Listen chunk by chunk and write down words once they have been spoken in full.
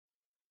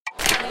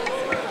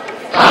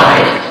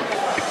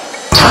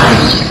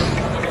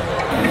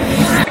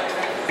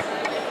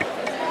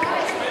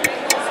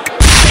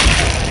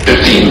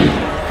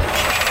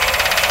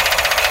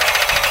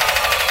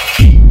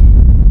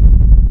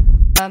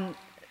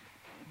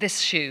this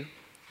shoe.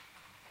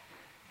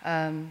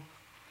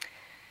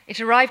 It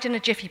arrived in a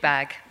jiffy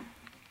bag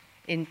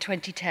in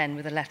 2010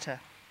 with a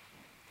letter.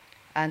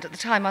 And at the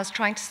time, I was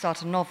trying to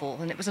start a novel,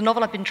 and it was a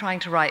novel I'd been trying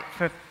to write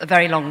for a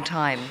very long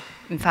time,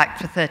 in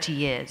fact, for 30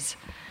 years,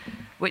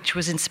 which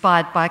was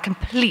inspired by a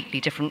completely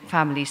different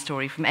family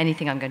story from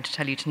anything I'm going to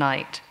tell you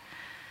tonight.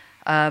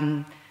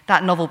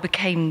 That novel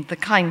became The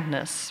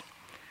Kindness,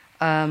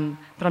 but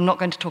I'm not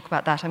going to talk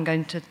about that. I'm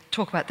going to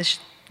talk about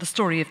the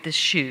story of this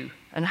shoe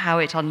and how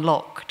it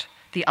unlocked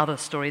the other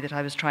story that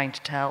I was trying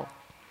to tell.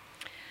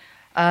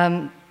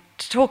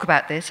 To talk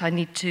about this, I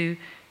need to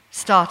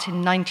start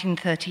in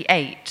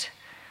 1938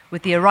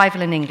 with the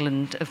arrival in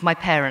England of my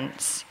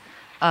parents.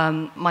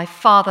 My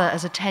father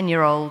as a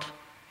 10-year-old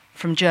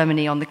from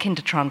Germany on the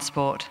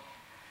Kindertransport,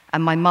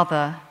 and my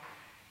mother,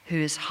 who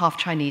is half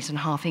Chinese and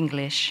half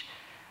English,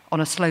 on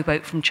a slow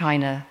boat from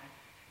China,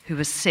 who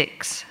was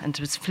 6 and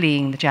was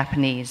fleeing the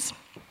Japanese.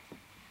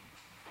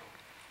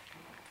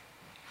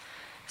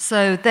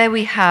 So there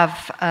we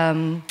have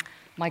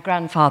my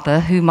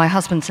grandfather, who my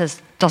husband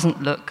says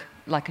doesn't look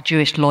like a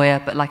Jewish lawyer,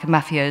 but like a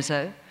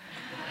mafioso.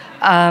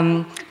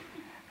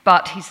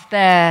 But he's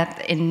there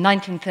in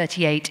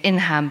 1938 in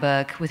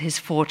Hamburg with his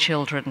 4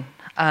 children.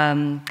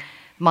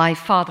 My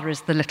father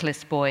is the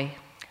littlest boy,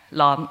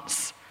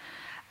 Lance,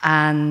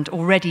 and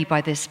already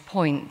by this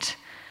point,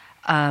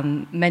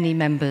 many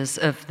members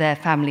of their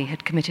family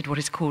had committed what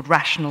is called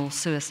rational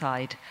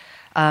suicide.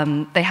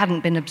 They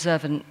hadn't been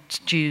observant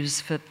Jews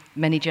for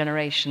many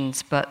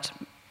generations, but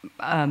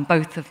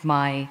both of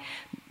my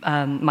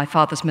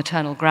father's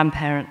maternal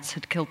grandparents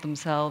had killed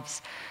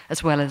themselves,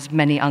 as well as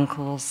many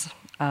uncles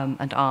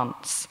and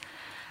aunts.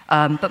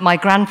 But my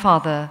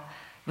grandfather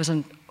was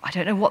I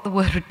don't know what the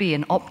word would be,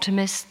 an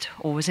optimist,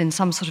 or was in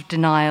some sort of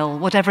denial,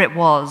 whatever it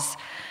was.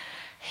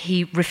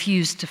 He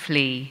refused to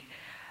flee.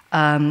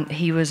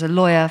 He was a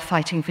lawyer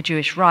fighting for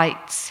Jewish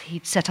rights.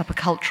 He'd set up a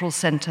cultural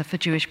center for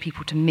Jewish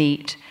people to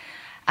meet,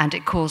 and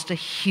it caused a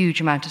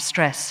huge amount of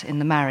stress in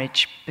the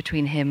marriage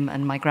between him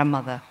and my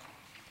grandmother.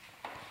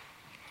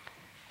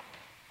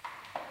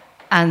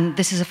 And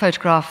this is a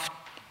photograph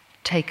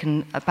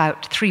taken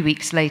about 3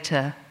 weeks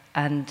later,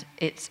 and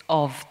it's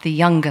of the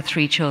younger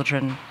 3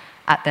 children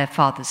at their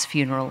father's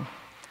funeral.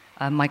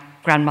 My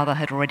grandmother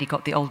had already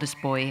got the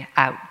oldest boy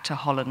out to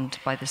Holland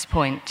by this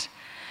point.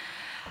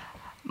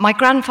 My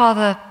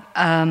grandfather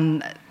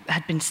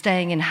had been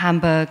staying in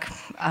Hamburg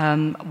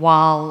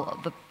while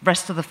the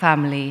rest of the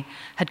family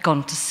had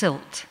gone to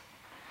Sylt.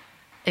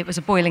 It was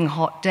a boiling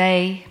hot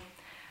day.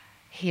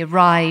 He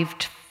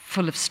arrived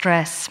full of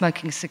stress,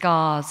 smoking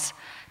cigars,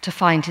 to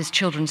find his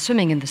children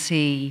swimming in the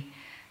sea,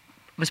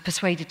 was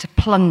persuaded to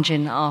plunge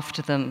in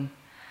after them,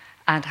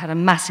 and had a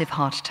massive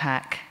heart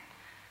attack.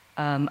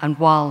 And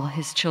while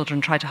his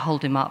children tried to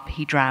hold him up,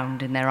 he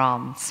drowned in their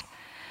arms.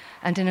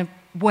 And in a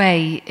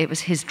way, it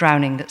was his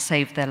drowning that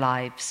saved their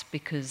lives,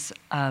 because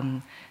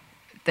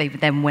they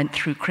then went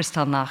through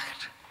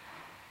Kristallnacht.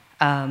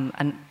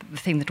 And the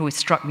thing that always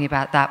struck me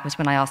about that was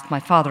when I asked my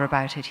father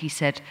about it, he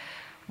said,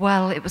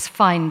 well, it was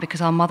fine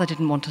because our mother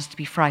didn't want us to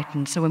be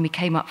frightened, so when we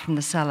came up from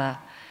the cellar,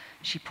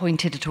 she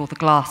pointed at all the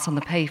glass on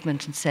the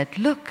pavement and said,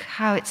 look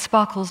how it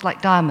sparkles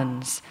like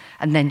diamonds,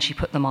 and then she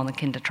put them on the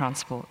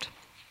Kindertransport.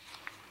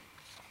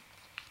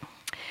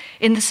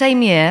 In the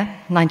same year,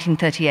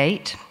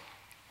 1938,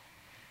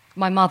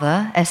 my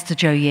mother, Esther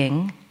Jo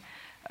Ying,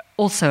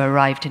 also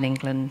arrived in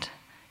England.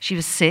 She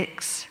was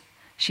 6.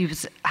 She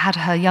had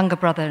her younger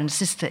brother and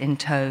sister in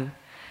tow,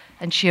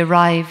 and she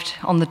arrived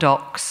on the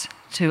docks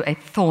to a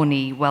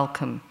thorny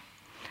welcome.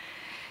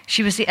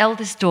 She was the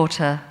eldest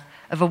daughter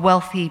of a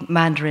wealthy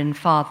Mandarin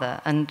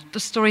father, and the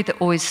story that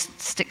always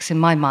sticks in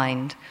my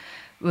mind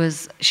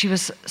was she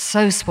was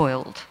so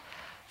spoiled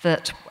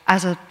that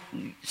as a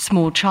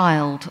small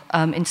child,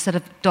 instead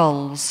of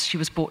dolls, she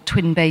was bought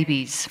twin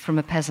babies from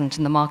a peasant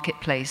in the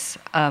marketplace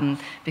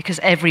because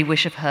every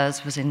wish of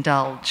hers was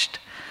indulged.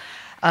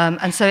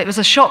 And so it was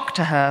a shock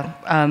to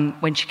her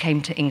when she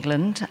came to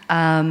England.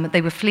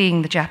 They were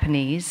fleeing the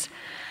Japanese.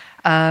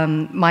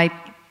 My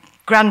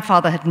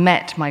grandfather had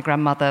met my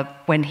grandmother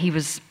when he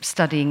was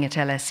studying at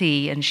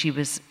LSE, and she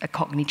was a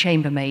Cockney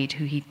chambermaid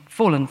who he'd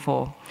fallen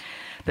for.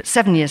 But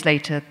 7 years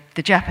later,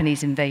 the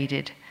Japanese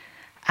invaded,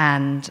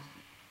 and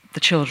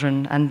the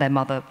children and their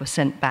mother were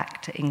sent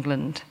back to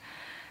England.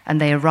 And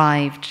they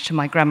arrived to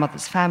my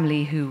grandmother's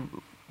family, who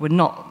were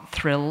not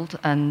thrilled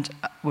and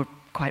were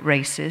quite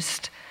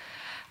racist,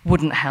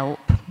 wouldn't help,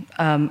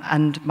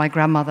 and my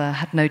grandmother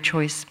had no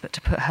choice but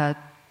to put her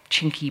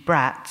chinky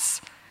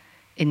brats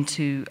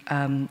into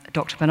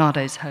Dr.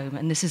 Bernardo's home.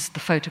 And this is the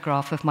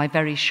photograph of my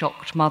very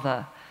shocked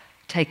mother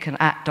taken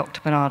at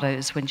Dr.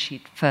 Bernardo's when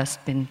she'd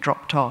first been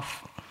dropped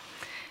off.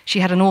 She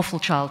had an awful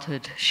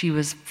childhood. She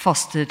was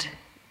fostered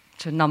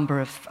to a number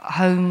of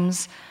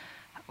homes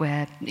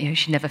where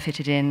she never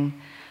fitted in,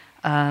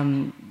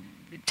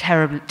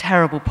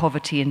 terrible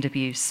poverty and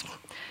abuse.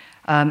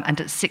 And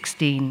at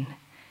 16,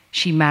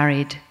 she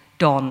married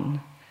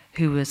Don,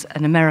 who was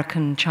an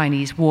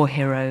American-Chinese war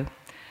hero,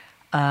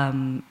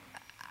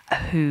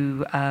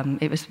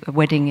 it was a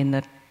wedding in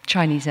the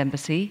Chinese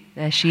embassy.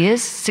 There she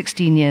is,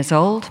 16 years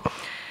old.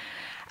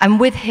 And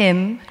with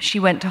him, she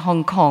went to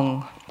Hong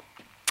Kong.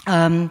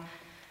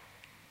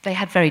 They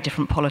had very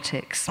different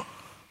politics.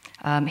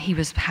 He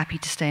was happy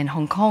to stay in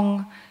Hong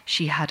Kong.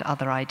 She had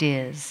other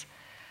ideas.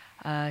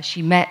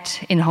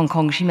 In Hong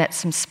Kong, she met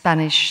some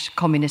Spanish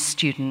communist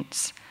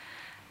students,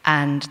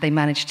 and they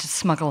managed to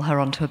smuggle her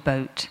onto a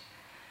boat.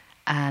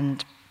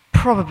 And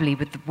probably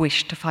with the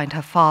wish to find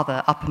her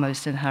father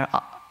uppermost in her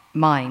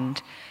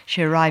mind,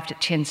 she arrived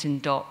at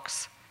Tientsin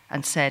docks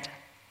and said,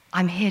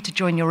 "I'm here to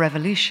join your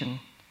revolution."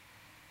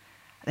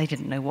 They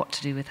didn't know what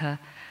to do with her.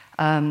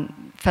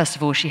 First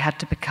of all, she had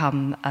to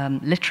become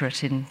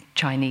literate in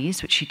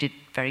Chinese, which she did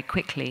very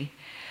quickly.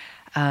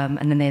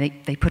 And then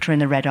they put her in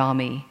the Red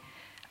Army,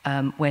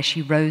 where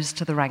she rose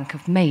to the rank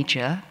of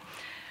major.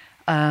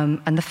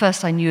 And the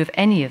first I knew of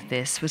any of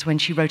this was when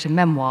she wrote a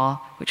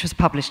memoir, which was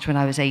published when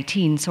I was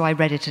 18, so I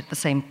read it at the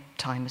same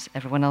time as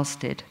everyone else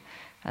did.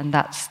 And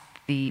that's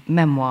the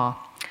memoir.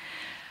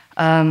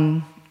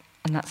 And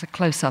that's a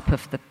close-up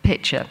of the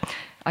picture.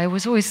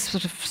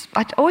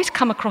 I'd always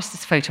come across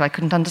this photo. I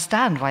couldn't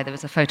understand why there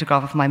was a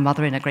photograph of my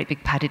mother in a great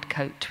big padded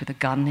coat with a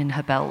gun in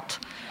her belt.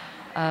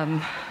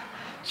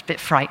 It's a bit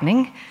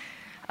frightening.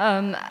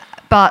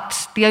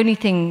 But the only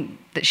thing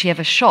that she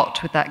ever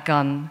shot with that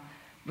gun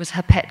was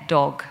her pet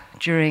dog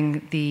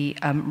during the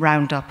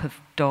roundup of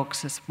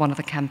dogs as one of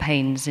the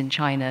campaigns in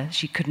China.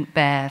 She couldn't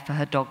bear for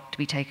her dog to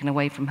be taken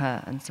away from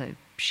her, and so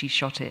she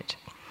shot it.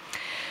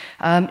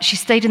 She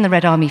stayed in the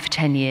Red Army for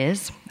 10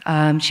 years.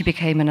 She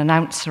became an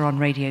announcer on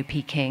Radio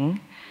Peking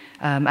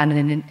and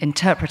an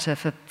interpreter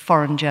for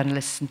foreign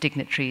journalists and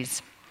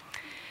dignitaries.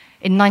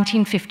 In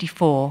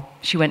 1954,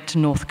 she went to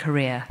North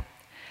Korea,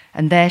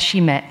 and there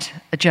she met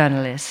a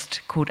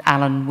journalist called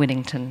Alan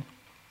Winnington.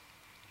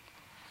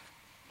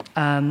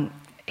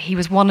 He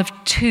was one of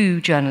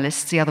two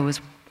journalists, the other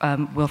was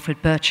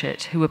Wilfred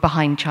Burchett, who were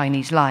behind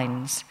Chinese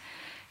lines.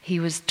 He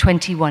was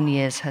 21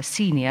 years her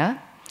senior,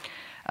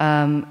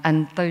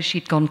 and though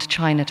she'd gone to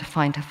China to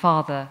find her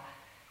father,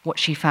 what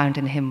she found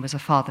in him was a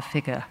father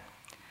figure.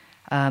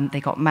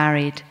 They got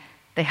married,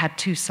 they had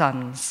 2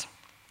 sons,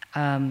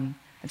 and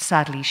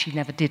sadly she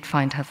never did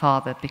find her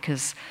father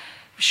because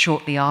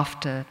shortly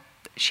after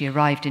she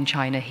arrived in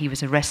China, he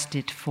was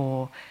arrested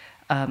for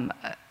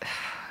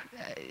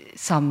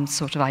some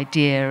sort of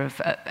idea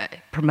of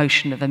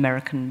promotion of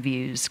American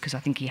views, because I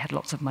think he had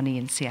lots of money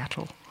in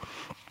Seattle,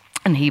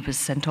 and he was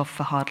sent off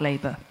for hard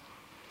labor.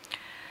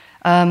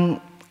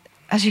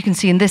 As you can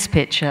see in this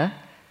picture,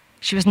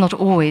 she was not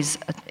always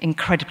an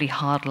incredibly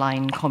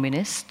hardline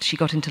communist. She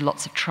got into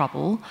lots of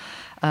trouble.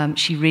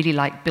 She really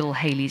liked Bill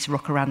Haley's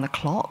Rock Around the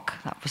Clock.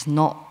 That was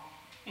not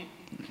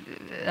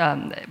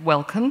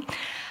welcome.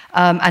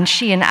 And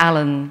she and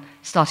Alan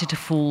started to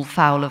fall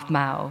foul of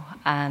Mao.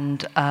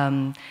 And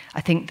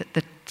I think that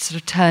the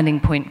sort of turning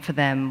point for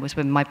them was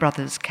when my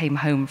brothers came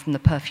home from the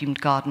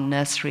Perfumed Garden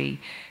nursery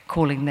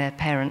calling their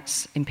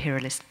parents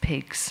imperialist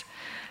pigs.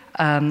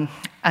 And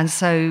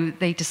so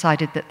they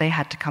decided that they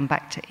had to come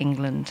back to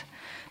England.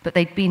 But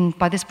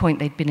by this point,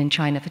 they'd been in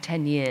China for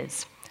 10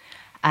 years.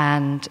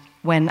 And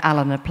when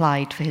Alan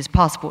applied for his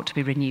passport to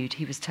be renewed,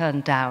 he was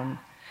turned down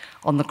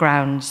on the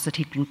grounds that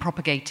he'd been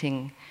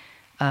propagating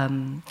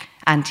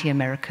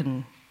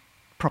anti-American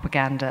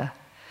propaganda.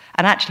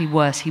 And actually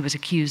worse, he was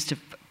accused of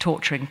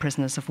torturing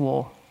prisoners of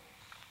war.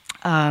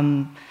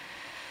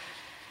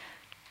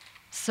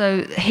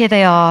 So here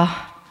they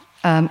are.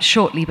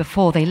 Shortly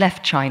before they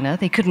left China,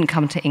 they couldn't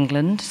come to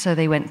England, so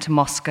they went to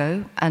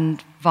Moscow,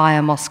 and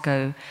via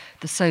Moscow,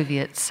 the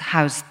Soviets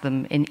housed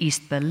them in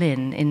East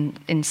Berlin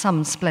in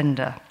some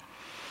splendor.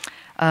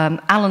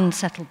 Alan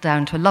settled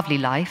down to a lovely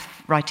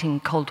life, writing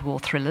Cold War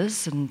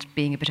thrillers and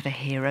being a bit of a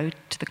hero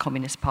to the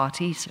Communist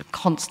Party, sort of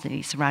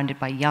constantly surrounded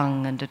by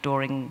young and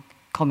adoring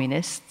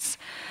communists.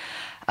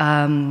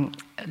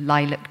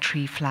 Lilac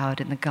tree flowered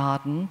in the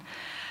garden.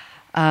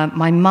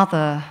 My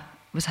mother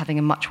was having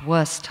a much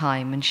worse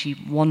time, and she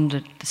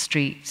wandered the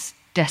streets,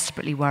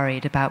 desperately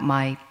worried about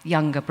my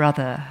younger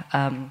brother,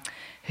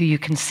 who you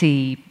can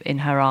see in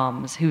her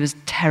arms, who was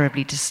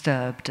terribly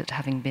disturbed at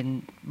having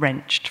been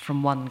wrenched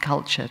from one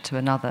culture to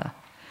another.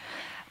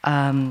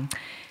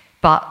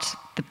 But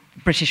the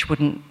British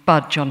wouldn't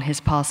budge on his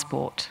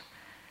passport,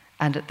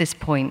 and at this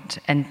point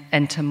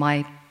enter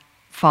my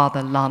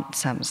father, Lance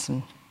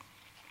Samson.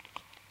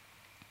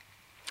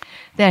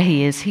 There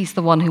he is. He's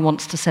the one who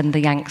wants to send the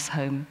Yanks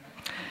home.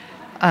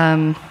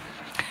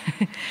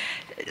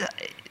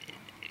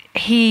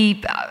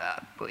 He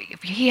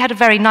had a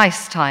very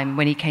nice time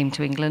when he came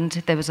to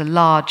England. There was a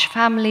large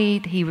family.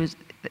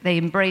 They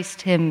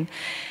embraced him.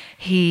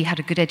 He had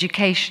a good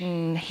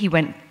education. He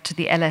went to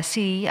the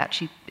LSE,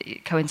 actually,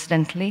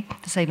 coincidentally,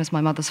 the same as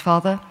my mother's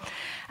father,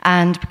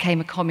 and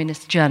became a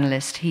communist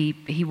journalist.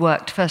 He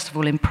worked, first of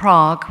all, in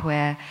Prague,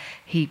 where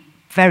he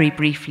very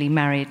briefly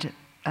married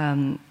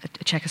a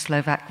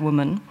Czechoslovak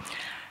woman.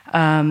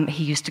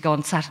 He used to go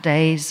on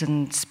Saturdays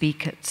and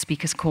speak at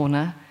Speaker's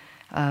Corner.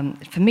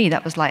 For me,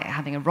 that was like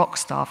having a rock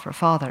star for a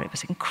father. It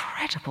was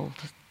incredible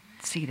to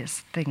see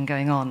this thing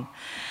going on.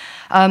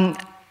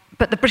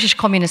 But the British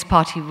Communist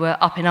Party were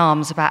up in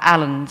arms about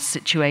Alan's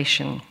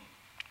situation.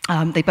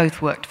 They both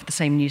worked for the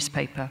same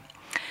newspaper.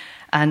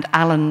 And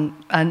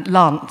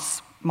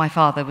Lance, my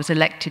father, was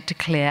elected to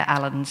clear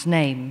Alan's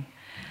name.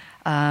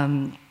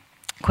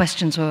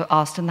 Questions were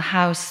asked in the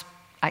House,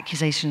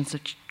 accusations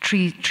of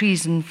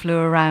treason flew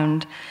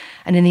around,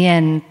 and in the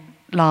end,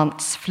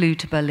 Lance flew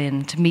to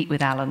Berlin to meet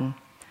with Alan,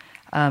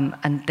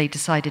 and they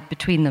decided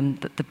between them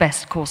that the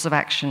best course of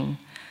action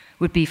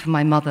would be for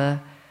my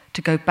mother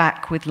to go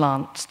back with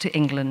Lance to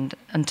England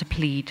and to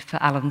plead for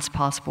Alan's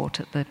passport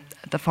at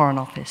the Foreign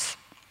Office.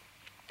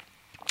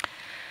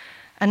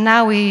 And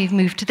now we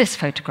move to this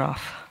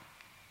photograph.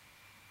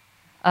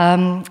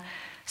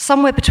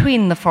 Somewhere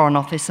between the Foreign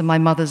Office and my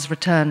mother's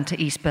return to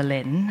East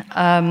Berlin,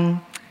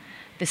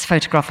 this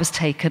photograph was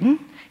taken.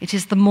 It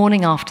is the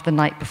morning after the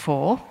night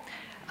before.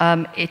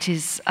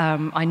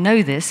 I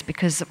know this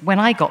because when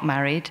I got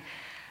married,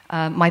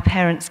 my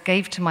parents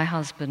gave to my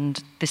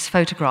husband this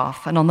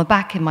photograph, and on the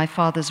back in my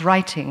father's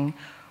writing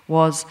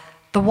was,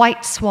 "The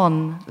White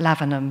Swan,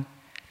 Lavenham.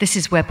 This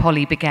is where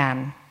Polly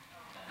began."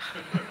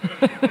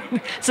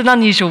 It's an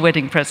unusual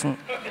wedding present.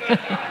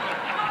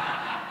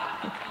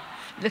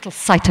 Little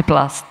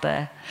cytoblast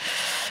there.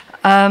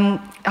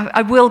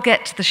 I will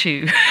get to the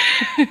shoe.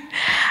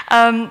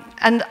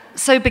 And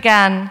so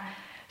began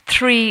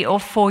 3 or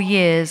 4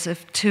 years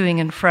of toing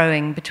and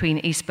froing between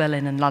East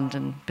Berlin and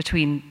London,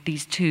 between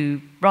these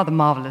two rather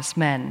marvellous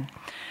men.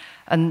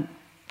 And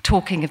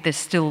talking of this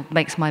still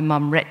makes my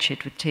mum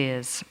wretched with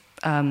tears.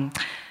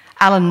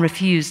 Alan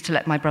refused to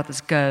let my brothers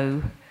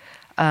go.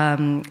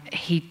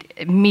 He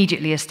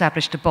immediately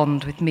established a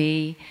bond with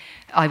me.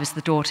 I was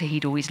the daughter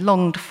he'd always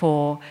longed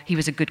for. He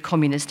was a good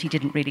communist. He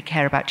didn't really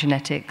care about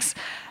genetics,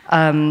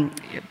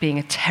 being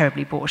a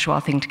terribly bourgeois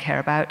thing to care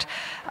about.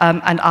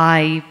 And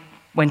I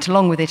went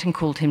along with it and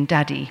called him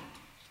Daddy.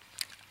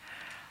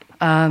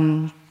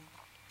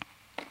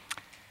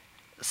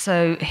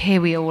 So here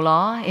we all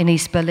are in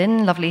East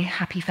Berlin, lovely,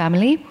 happy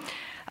family.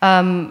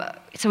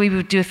 So we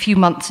would do a few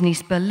months in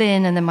East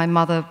Berlin, and then my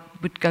mother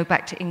would go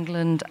back to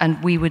England, and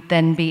we would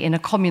then be in a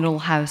communal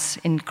house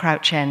in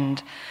Crouch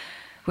End,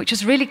 which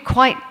was really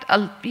quite,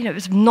 it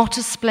was not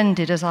as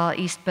splendid as our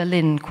East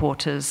Berlin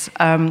quarters,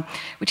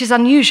 which is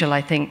unusual,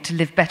 I think, to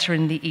live better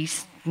in the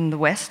East than the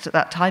West at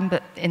that time,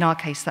 but in our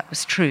case that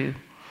was true.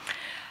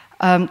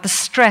 The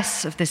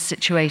stress of this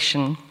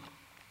situation,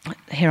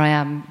 here I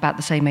am, about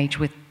the same age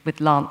with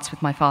Lance,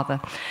 with my father.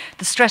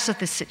 The stress of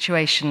this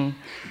situation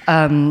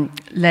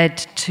led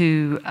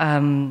to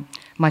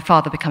my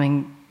father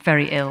becoming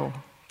very ill,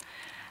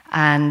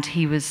 and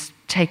he was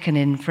taken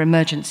in for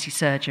emergency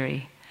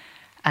surgery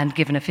and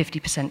given a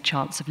 50%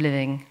 chance of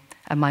living.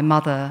 And my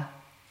mother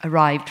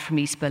arrived from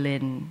East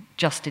Berlin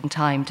just in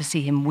time to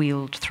see him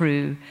wheeled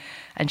through,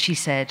 and she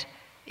said,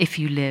 "If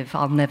you live,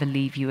 I'll never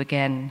leave you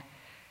again."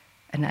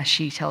 And as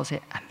she tells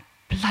it, and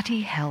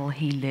bloody hell,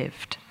 he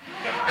lived.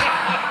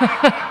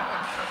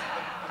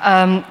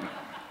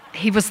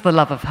 He was the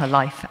love of her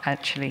life,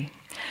 actually.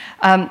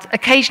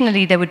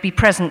 Occasionally there would be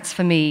presents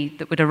for me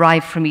that would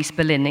arrive from East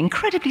Berlin,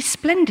 incredibly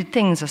splendid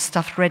things, a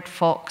stuffed red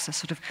fox, a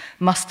sort of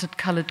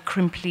mustard-coloured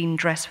crimpline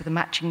dress with a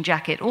matching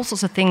jacket, all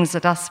sorts of things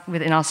that us,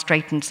 within our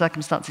straitened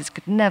circumstances,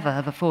 could never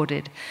have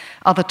afforded.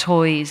 Other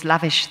toys,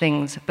 lavish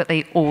things, but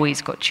they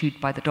always got chewed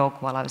by the dog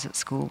while I was at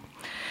school.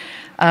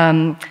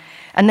 And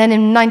then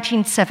in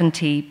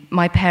 1970,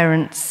 my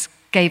parents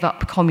gave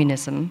up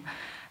communism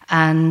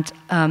and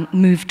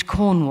moved to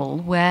Cornwall,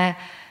 where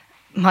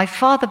my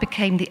father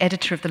became the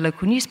editor of the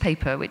local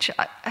newspaper, which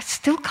I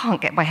still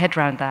can't get my head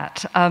around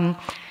that.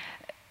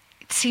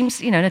 It seems,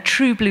 in a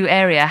true blue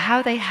area,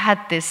 how they had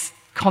this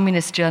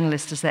communist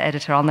journalist as their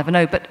editor, I'll never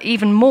know. But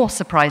even more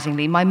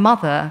surprisingly, my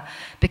mother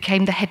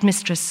became the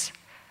headmistress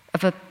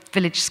of a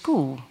village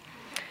school.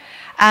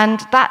 And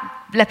that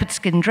leopard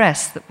skin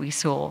dress that we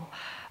saw,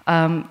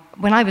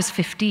 when I was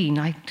 15,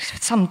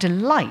 with some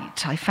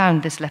delight, I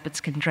found this leopard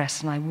skin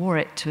dress and I wore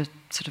it to a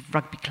sort of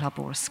rugby club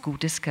or a school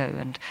disco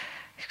and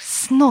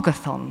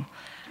snogathon,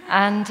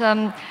 and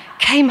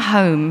came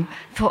home,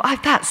 thought,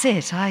 that's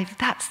it,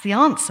 that's the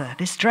answer,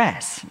 this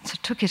dress. So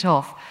took it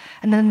off.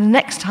 And then the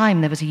next time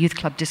there was a youth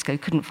club disco,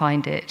 couldn't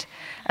find it.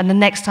 And the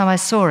next time I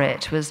saw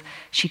it was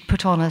she'd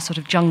put on a sort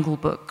of Jungle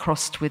Book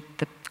crossed with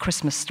the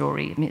Christmas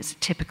Story. I mean, it's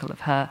typical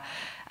of her.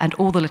 And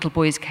all the little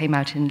boys came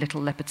out in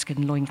little leopard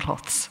skin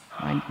loincloths.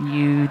 I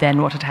knew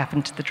then what had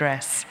happened to the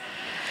dress.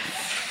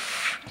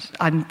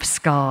 I'm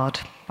scarred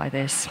by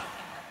this.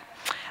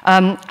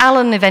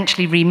 Alan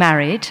eventually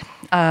remarried,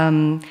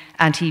 and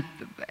he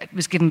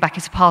was given back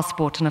his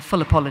passport and a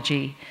full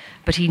apology,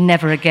 but he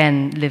never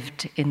again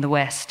lived in the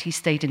West. He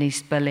stayed in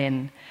East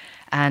Berlin,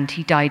 and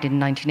he died in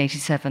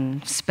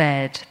 1987,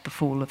 spared the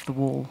fall of the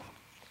wall.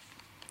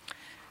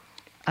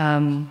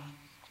 And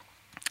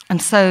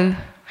so,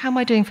 how am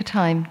I doing for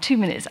time? 2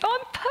 minutes. Oh,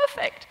 I'm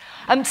perfect.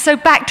 So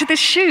back to this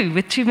shoe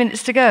with 2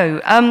 minutes to go.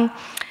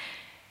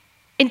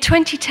 In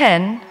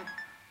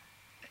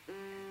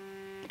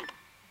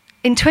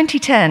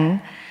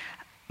 2010,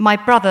 my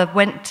brother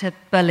went to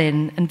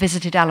Berlin and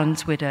visited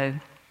Alan's widow.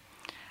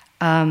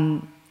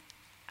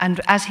 And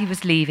as he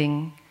was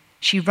leaving,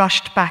 she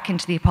rushed back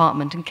into the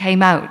apartment and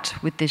came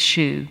out with this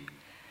shoe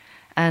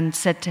and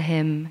said to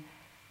him,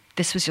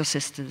 "This was your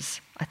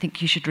sister's. I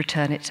think you should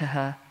return it to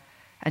her."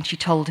 And she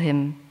told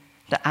him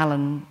that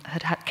Alan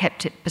had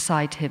kept it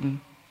beside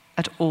him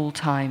at all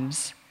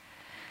times.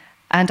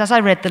 And as I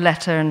read the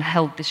letter and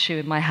held this shoe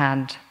in my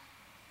hand,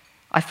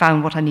 I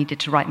found what I needed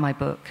to write my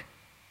book.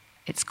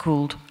 It's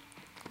called,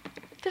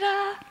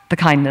 ta-da, The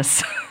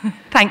Kindness.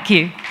 Thank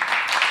you.